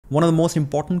One of the most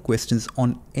important questions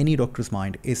on any doctor's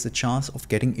mind is the chance of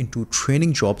getting into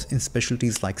training jobs in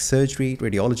specialties like surgery,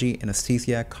 radiology,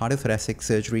 anesthesia, cardiothoracic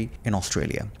surgery in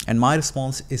Australia. And my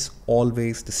response is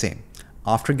always the same.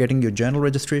 After getting your general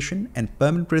registration and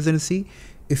permanent residency,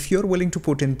 if you're willing to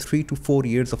put in 3 to 4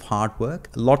 years of hard work,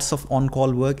 lots of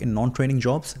on-call work in non-training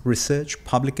jobs, research,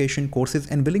 publication, courses,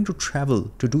 and willing to travel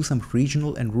to do some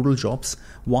regional and rural jobs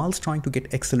whilst trying to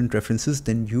get excellent references,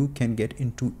 then you can get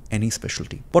into any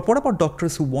specialty. But what about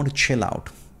doctors who want to chill out?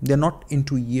 They're not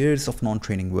into years of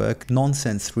non-training work,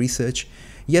 nonsense research.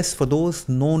 Yes, for those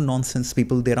no-nonsense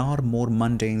people, there are more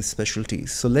mundane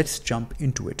specialties. So let's jump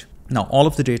into it. Now, all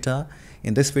of the data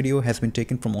in this video has been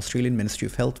taken from Australian Ministry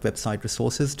of Health website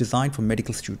resources designed for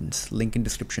medical students. Link in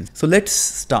description. So let's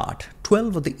start.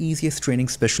 12 of the easiest training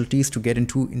specialties to get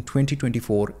into in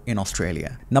 2024 in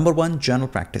Australia. Number 1, general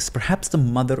practice, perhaps the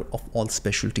mother of all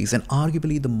specialties and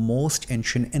arguably the most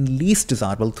ancient and least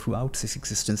desirable throughout its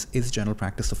existence is general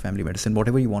practice of family medicine,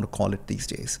 whatever you want to call it these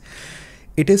days.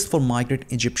 It is for migrant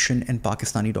Egyptian and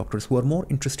Pakistani doctors who are more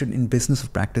interested in business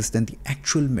of practice than the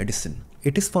actual medicine.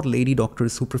 It is for lady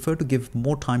doctors who prefer to give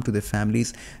more time to their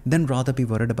families than rather be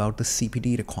worried about the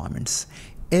CPD requirements.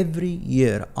 Every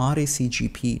year,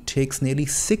 RACGP takes nearly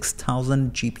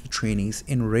 6,000 GP trainees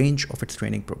in range of its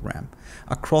training program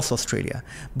across Australia,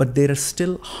 but there are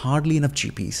still hardly enough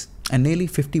GPs, and nearly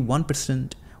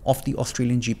 51% of the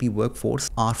Australian GP workforce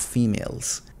are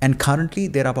females. And currently,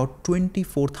 there are about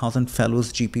 24,000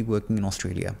 fellows GP working in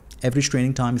Australia. Average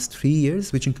training time is 3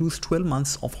 years, which includes 12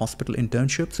 months of hospital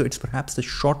internship, so it's perhaps the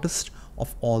shortest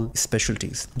of all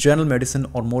specialties. General medicine,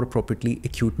 or more appropriately,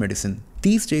 acute medicine.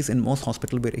 These days in most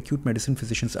hospitals where acute medicine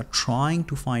physicians are trying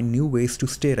to find new ways to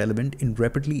stay relevant in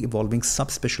rapidly evolving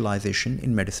subspecialization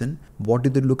in medicine, what do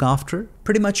they look after?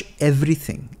 Pretty much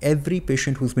everything. Every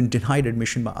patient who's been denied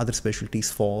admission by other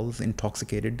specialties falls,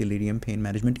 intoxicated, delirium, pain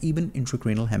management, even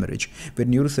intracranial hemorrhage, where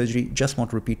neurosurgery just want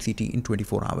to repeat CT in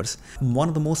 24 hours. One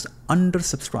of the most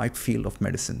undersubscribed field of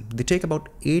medicine. They take about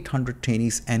 800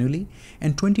 trainees annually,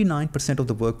 and 29% of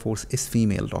the workforce is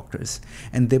female doctors,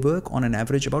 and they work on an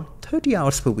average about 30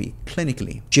 hours per week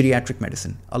clinically. Geriatric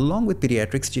medicine. Along with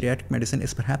pediatrics, geriatric medicine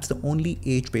is perhaps the only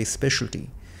age-based specialty.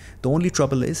 The only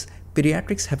trouble is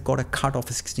pediatrics have got a cut-off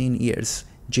of 16 years.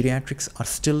 Geriatrics are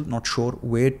still not sure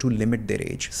where to limit their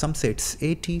age. Some say it's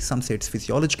 80, some say it's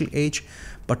physiological age,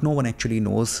 but no one actually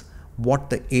knows what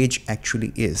the age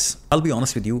actually is. I'll be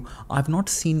honest with you, I've not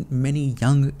seen many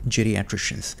young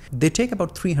geriatricians. They take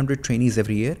about 300 trainees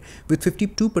every year, with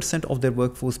 52% of their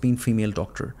workforce being female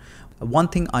doctor. One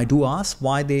thing I do ask,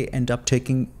 why they end up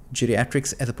taking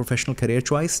geriatrics as a professional career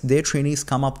choice. Their trainees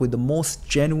come up with the most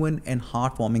genuine and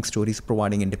heartwarming stories,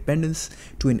 providing independence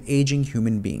to an aging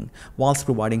human being whilst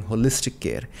providing holistic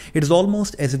care. It is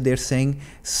almost as if they're saying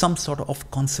some sort of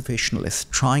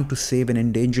conservationalist trying to save an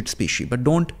endangered species. But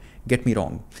don't get me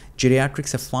wrong,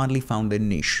 geriatrics have finally found their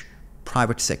niche.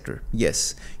 Private sector.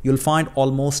 Yes, you'll find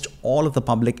almost all of the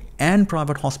public and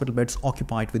private hospital beds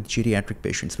occupied with geriatric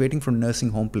patients waiting for nursing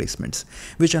home placements,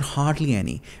 which are hardly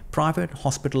any. Private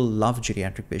hospitals love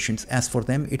geriatric patients, as for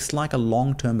them it's like a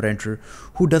long-term renter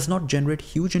who does not generate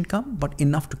huge income but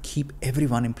enough to keep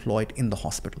everyone employed in the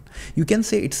hospital. You can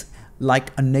say it's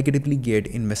like a negatively geared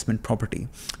investment property,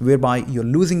 whereby you're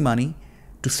losing money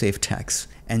to save tax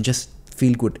and just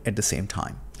feel good at the same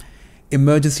time.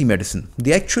 Emergency medicine.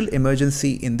 The actual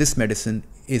emergency in this medicine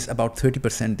is about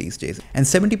 30% these days, and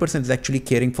 70% is actually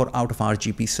caring for out of our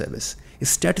GP service.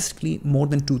 Statistically, more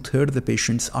than 2/3 of the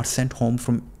patients are sent home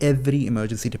from every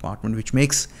emergency department, which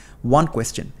makes one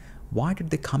question: why did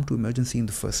they come to emergency in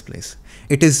the first place?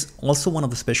 It is also one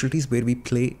of the specialties where we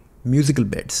play musical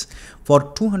beds. For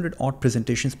 200 odd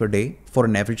presentations per day for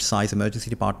an average size emergency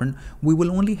department, we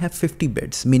will only have 50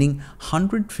 beds, meaning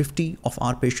 150 of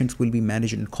our patients will be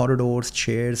managed in corridors,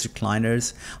 chairs,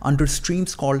 recliners, under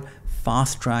streams called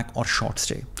fast track or short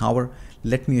stay. However,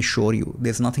 let me assure you,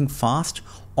 there's nothing fast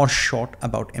or short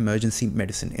about emergency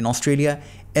medicine. In Australia,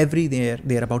 every year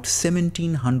there are about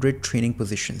 1,700 training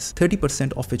positions,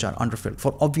 30% of which are underfilled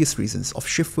for obvious reasons of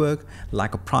shift work,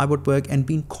 lack of private work, and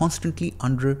being constantly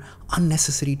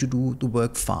unnecessary to do the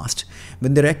work fast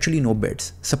when there are actually no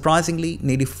beds. Surprisingly,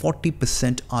 nearly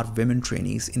 40% are women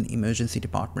trainees in emergency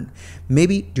department,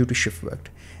 maybe due to shift work.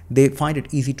 They find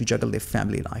it easy to juggle their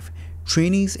family life.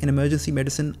 Trainees in emergency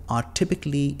medicine are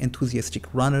typically enthusiastic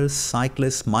runners,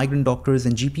 cyclists, migrant doctors,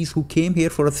 and GPs who came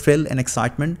here for a thrill and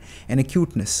excitement and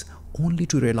acuteness only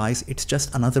to realize it's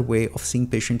just another way of seeing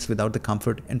patients without the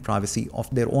comfort and privacy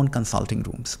of their own consulting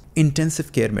rooms.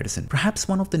 Intensive care medicine, perhaps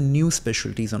one of the new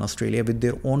specialties in Australia with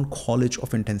their own College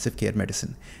of Intensive Care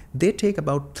Medicine. They take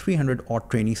about 300 odd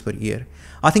trainees per year.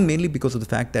 I think mainly because of the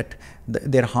fact that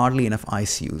there are hardly enough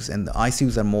ICUs, and the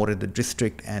ICUs are more at the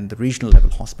district and the regional level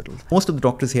hospitals. Most of the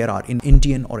doctors here are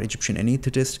Indian or Egyptian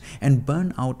anesthetists and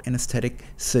burn out anesthetic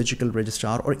surgical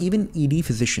registrar or even ED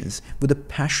physicians with a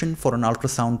passion for an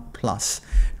ultrasound plus,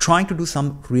 trying to do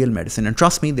some real medicine. And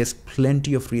trust me, there's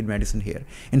plenty of real medicine here.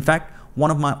 In fact, one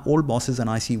of my old bosses in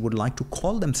ICU would like to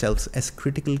call themselves as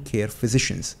critical care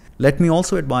physicians. Let me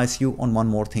also advise you on one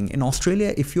more thing. In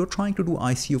Australia, if you're trying to do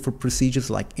ICU for procedures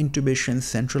like intubation,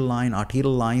 central line,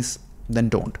 arterial lines, then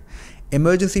don't.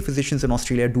 Emergency physicians in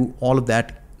Australia do all of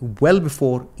that well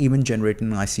before even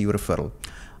generating an ICU referral.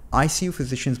 ICU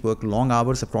physicians work long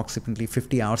hours, approximately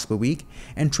 50 hours per week,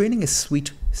 and training is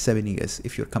sweet 7 years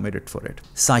if you're committed for it.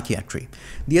 Psychiatry.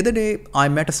 The other day, I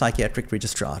met a psychiatric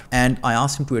registrar and I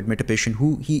asked him to admit a patient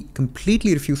who he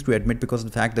completely refused to admit because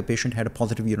of the fact the patient had a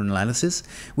positive urine analysis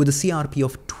with a CRP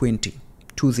of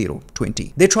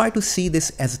 20. They try to see this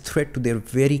as a threat to their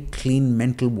very clean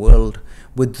mental world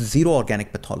with zero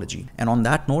organic pathology. And on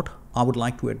that note, I would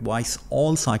like to advise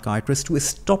all psychiatrists to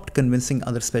stop convincing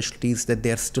other specialties that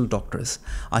they are still doctors.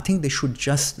 I think they should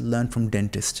just learn from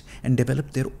dentists and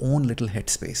develop their own little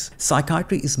headspace.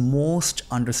 Psychiatry is most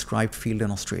underscribed field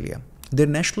in Australia. Their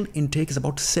national intake is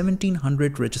about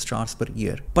 1,700 registrars per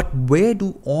year. But where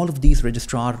do all of these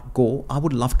registrars go? I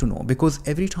would love to know, because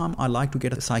every time I like to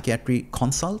get a psychiatry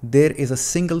consult, there is a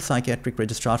single psychiatric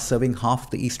registrar serving half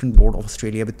the Eastern Board of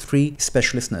Australia with 3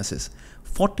 specialist nurses.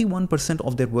 41%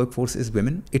 of their workforce is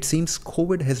women. It seems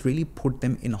COVID has really put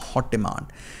them in hot demand.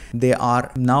 They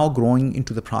are now growing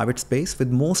into the private space, with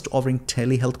most offering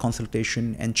telehealth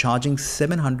consultation and charging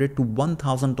 $700 to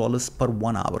 $1,000 per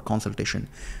 1 hour consultation.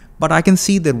 But I can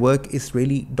see their work is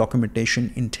really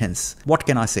documentation intense. What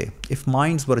can I say? If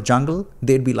minds were a jungle,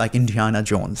 they'd be like Indiana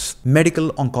Jones.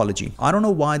 Medical Oncology. I don't know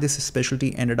why this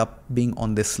specialty ended up being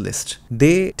on this list.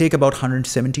 They take about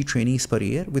 170 trainees per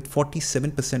year, with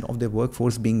 47% of their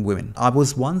workforce being women. I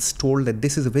was once told that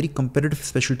this is a very competitive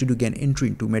specialty to gain entry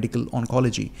into medical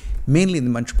oncology, mainly in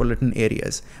the metropolitan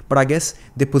areas. But I guess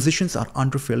their positions are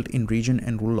underfilled in region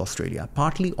and rural Australia,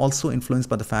 partly also influenced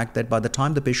by the fact that by the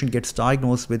time the patient gets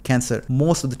diagnosed with cancer,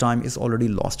 most of the time is already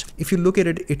lost. If you look at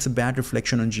it, it's a bad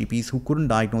reflection on GPs who couldn't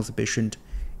diagnose a patient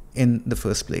in the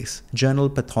first place. General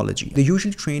pathology. They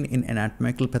usually train in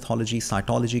anatomical pathology,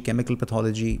 cytology, chemical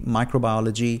pathology,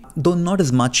 microbiology, though not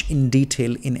as much in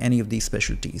detail in any of these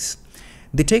specialties.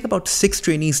 They take about 6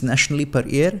 trainees nationally per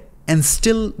year, and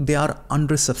still they are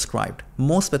undersubscribed.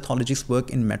 Most pathologists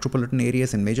work in metropolitan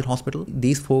areas and major hospitals.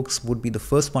 These folks would be the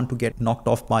first one to get knocked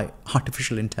off by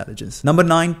artificial intelligence. Number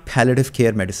 9, palliative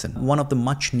care medicine, one of the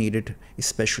much needed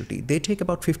specialty. They take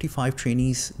about 55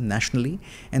 trainees nationally,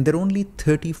 and there are only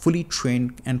 30 fully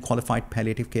trained and qualified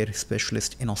palliative care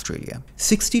specialists in Australia.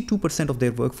 62% of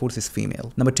their workforce is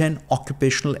female. Number 10,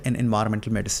 occupational and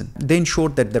environmental medicine. They ensure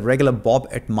that the regular Bob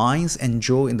at mines and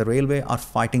Joe in the railway are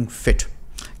fighting fit.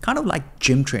 Kind of like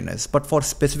gym trainers, but for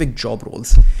specific job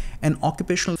roles. An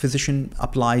occupational physician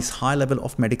applies high level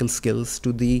of medical skills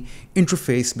to the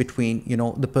interface between,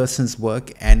 the person's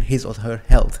work and his or her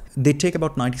health. They take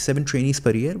about 97 trainees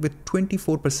per year, with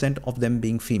 24% of them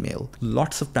being female.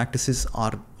 Lots of practices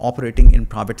are operating in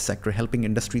private sector, helping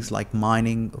industries like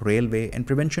mining, railway, and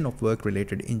prevention of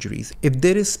work-related injuries. If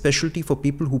there is specialty for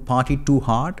people who party too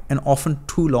hard and often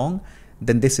too long,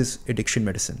 then this is addiction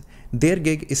medicine. Their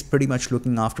gig is pretty much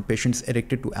looking after patients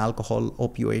addicted to alcohol,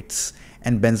 opioids,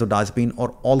 and benzodiazepine,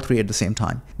 or all 3 at the same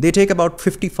time. They take about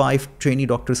 55 trainee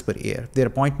doctors per year. Their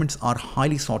appointments are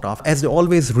highly sought after, as they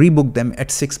always rebook them at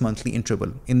 6 monthly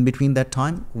interval. In between that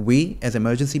time, we, as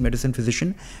emergency medicine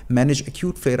physician, manage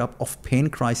acute flare-up of pain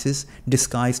crisis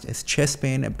disguised as chest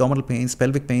pain, abdominal pains,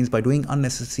 pelvic pains by doing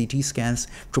unnecessary CT scans,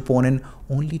 troponin,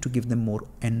 only to give them more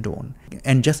endone,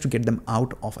 and just to get them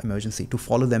out of emergency, to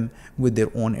follow them with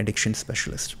their own addiction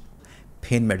specialist.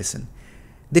 Pain medicine.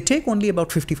 They take only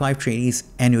about 55 trainees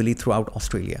annually throughout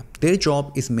Australia. Their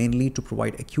job is mainly to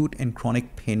provide acute and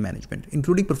chronic pain management,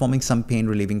 including performing some pain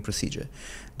relieving procedure.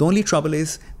 The only trouble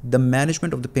is the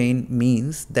management of the pain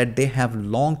means that they have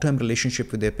long-term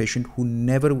relationship with their patient who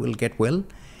never will get well,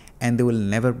 and they will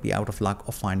never be out of luck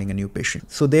of finding a new patient.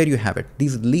 So there you have it.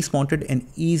 These are the least wanted and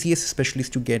easiest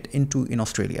specialists to get into in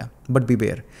Australia. But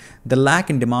beware, the lack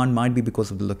in demand might be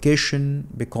because of the location,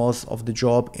 because of the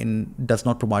job does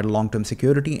not provide long-term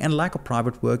security, and lack of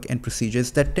private work and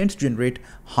procedures that tends to generate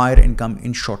higher income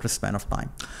in shorter span of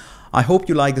time. I hope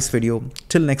you like this video.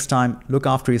 Till next time, look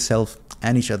after yourself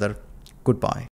and each other. Goodbye.